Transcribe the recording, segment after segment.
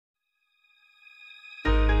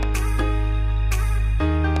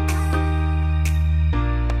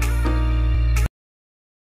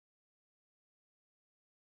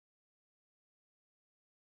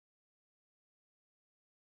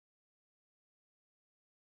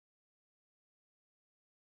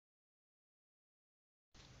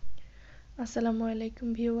আসসালামু আলাইকুম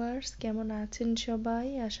ভিউয়ার্স, কেমন আছেন সবাই?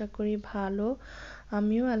 আশা করি ভালো।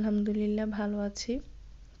 আমিও আলহামদুলিল্লাহ ভালো আছি।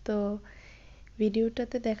 তো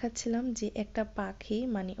ভিডিওটাতে দেখাচ্ছিলাম যে একটা পাখি,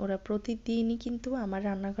 মানে ওরা প্রতিদিনই কিন্তু আমার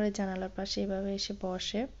রান্নাঘরের জানালার পাশে এভাবে এসে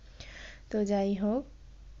বসে। তো যাই হোক,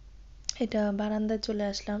 এটা বারান্দায় চলে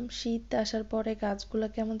আসলাম। শীত আসার পরে গাছগুলো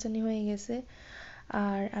কেমন জানি হয়ে গেছে।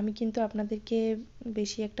 আর আমি কিন্তু আপনাদেরকে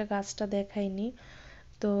বেশি একটা গাছটা দেখাইনি।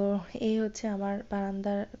 তো এই হচ্ছে আমার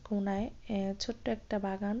বারান্দার কোনায় ছোট্ট একটা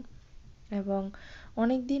বাগান, এবং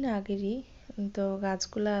অনেক দিন আগেরই। তো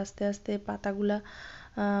গাছগুলা আস্তে আস্তে পাতাগুলা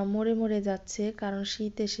মরে মরে যাচ্ছে, কারণ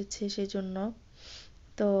শীত এসেছে সেজন্য।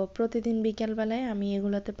 তো প্রতিদিন বিকেলবেলায় আমি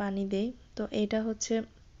এগুলাতে পানি দেই। তো এটা হচ্ছে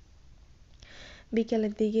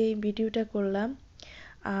বিকেলের দিকে এই ভিডিওটা করলাম।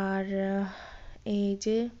 আর এই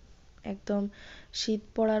যে একদম শীত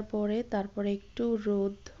পড়ার পরে তারপরে একটু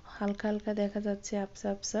রোদ হালকা হালকা দেখা যাচ্ছে, আবসা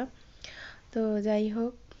আবসা। তো যাই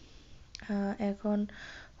হোক, এখন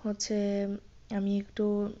হচ্ছে আমি একটু,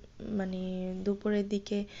 মানে দুপুরের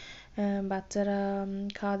দিকে বাচ্চারা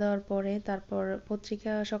খাওয়া দাওয়ার পরে তারপর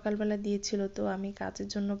পত্রিকা সকালবেলা দিয়েছিল, তো আমি কাজের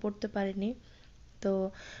জন্য পড়তে পারিনি। তো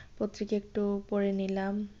পত্রিকা একটু পড়ে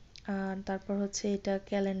নিলাম। আর তারপর হচ্ছে এটা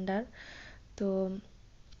ক্যালেন্ডার। তো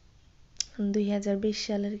 2020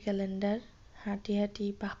 সালের ক্যালেন্ডার। হাঁটি হাঁটি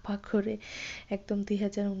পা পা করে একদম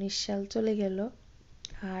 2019 সাল চলে গেল।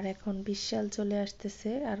 আর এখন 20 সাল চলে আসতেছে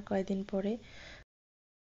আর কয়দিন পরে।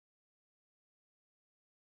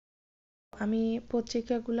 আমি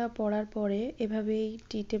পত্রিকাগুলা পড়ার পরে এভাবেই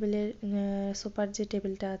টি টেবিলের, সোফার যে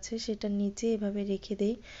টেবিলটা আছে সেটার নিচে এভাবে রেখে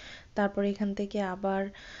দেই। তারপর এখান থেকে আবার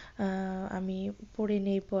আমি পড়ে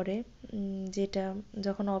নেই পরে, যেটা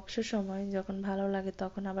যখন অবসর সময় যখন ভালো লাগে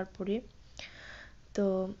তখন আবার পড়ি। তো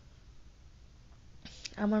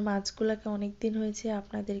আমার মাছগুলাকে অনেক দিন হয়েছে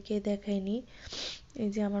আপনাদেরকে দেখাইনি। এই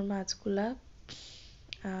যে আমার মাছগুলা।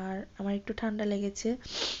 আর আমার একটু ঠান্ডা লেগেছে,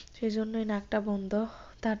 সেজন্যই নাকটা বন্ধ।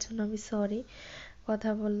 তার জন্য আমি সরি। কথা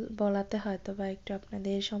বলাতে হয়তো বা একটু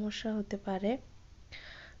আপনাদের সমস্যা হতে পারে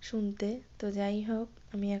শুনতে। তো যাই হোক,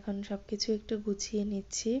 আমি এখন সবকিছু একটু গুছিয়ে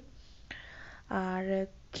নিচ্ছি। আর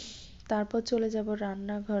তারপর চলে যাব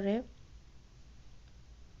রান্নাঘরে।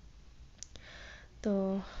 তো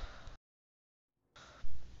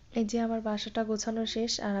এই যে আমার বাসাটা গোছানো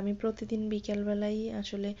শেষ, আর আমি প্রতিদিন বিকেলবেলাই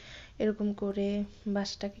আসলে এরকম করে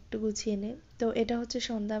বাসাটাকে একটু গুছিয়ে নিই। তো এটা হচ্ছে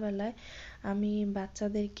সন্ধ্যাবেলায় আমি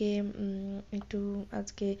বাচ্চাদেরকে একটু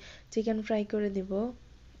আজকে চিকেন ফ্রাই করে দিব।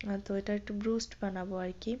 তো এটা একটু ব্রোস্ট বানাবো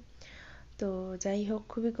আর কি। তো যাই হোক,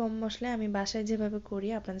 খুবই কম মশলায় আমি বাসায় যেভাবে করি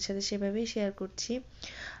আপনাদের সাথে সেভাবেই শেয়ার করছি।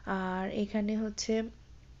 আর এখানে হচ্ছে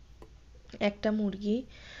একটা মুরগি।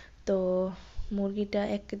 তো মুরগিটা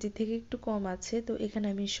 1 কেজি থেকে একটু কম আছে। তো এখানে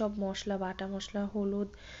আমি সব মশলা, বাটা মশলা, হলুদ,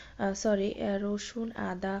 সরি, রসুন,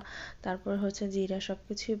 আদা, তারপর হচ্ছে জিরা, সব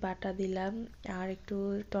কিছুই বাটা দিলাম। আর একটু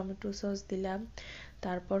টমেটো সস দিলাম।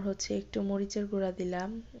 তারপর হচ্ছে একটু মরিচের গুঁড়া দিলাম,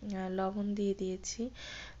 লবণ দিয়ে দিয়েছি।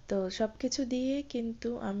 তো সব কিছু দিয়ে কিন্তু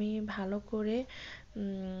আমি ভালো করে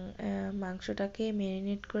মাংসটাকে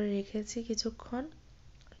ম্যারিনেট করে রেখেছি কিছুক্ষণ।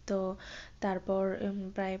 তো তারপর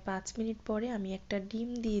প্রায় 5 মিনিট পরে আমি একটা ডিম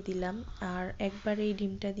দিয়ে দিলাম। আর একবারে এই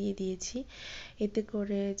ডিমটা দিয়ে দিয়েছি। এতে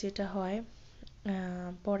করে যেটা হয়,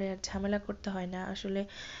 পরে আর ঝামেলা করতে হয় না আসলে।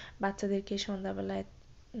 বাচ্চাদেরকে সন্ধ্যাবেলায়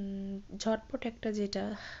ঝটপট একটা যেটা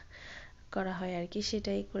করা হয় আর কি,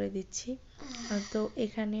 সেটাই করে দিচ্ছি। তো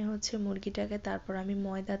এখানে হচ্ছে মুরগিটাকে তারপর আমি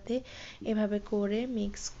ময়দাতে এভাবে করে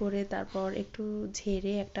মিক্স করে তারপর একটু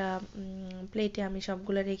ঝেড়ে একটা প্লেটে আমি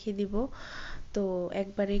সবগুলা রেখে দিব। তো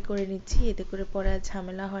একবারেই করে নিচ্ছি, এতে করে পরে আর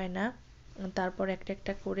ঝামেলা হয় না। তারপর একটা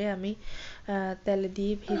একটা করে আমি তেলে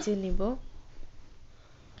দিয়ে ভেজে নিব।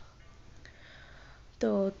 তো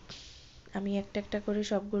আমি একটা একটা করে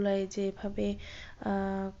সবগুলা এই যে এভাবে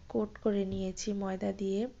কোট করে নিয়েছি ময়দা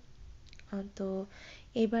দিয়ে। তো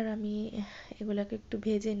এবার আমি এগুলাকে একটু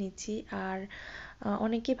ভেজে নিচ্ছি। আর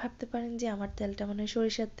অনেকেই ভাবতে পারেন যে আমার তেলটা মানে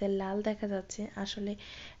সরিষার তেল, লাল দেখা যাচ্ছে। আসলে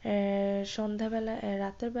সন্ধ্যাবেলা,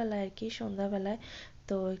 রাতের বেলায় আর কি, সন্ধ্যাবেলায়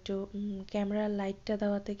তো একটু ক্যামেরার লাইটটা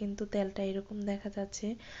দেওয়াতে কিন্তু তেলটা এরকম দেখা যাচ্ছে।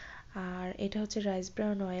 আর এটা হচ্ছে রাইস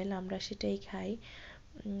ব্রাউন অয়েল, আমরা সেটাই খাই।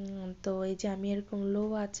 তো এই যে আমি এরকম লো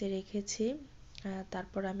আঁচে রেখেছি।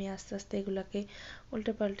 তারপর আমি আস্তে আস্তে এগুলাকে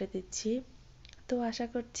উল্টে পাল্টে দিচ্ছি। তো আশা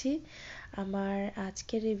করছি আমার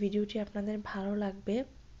আজকের এই ভিডিওটি আপনাদের ভালো লাগবে।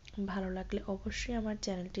 ভালো লাগলে অবশ্যই আমার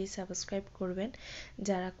চ্যানেলটি সাবস্ক্রাইব করবেন।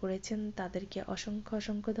 যারা করেছেন তাদেরকে অসংখ্য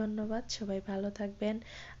অসংখ্য ধন্যবাদ। সবাই ভালো থাকবেন।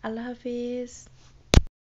 আল্লাহ হাফিজ।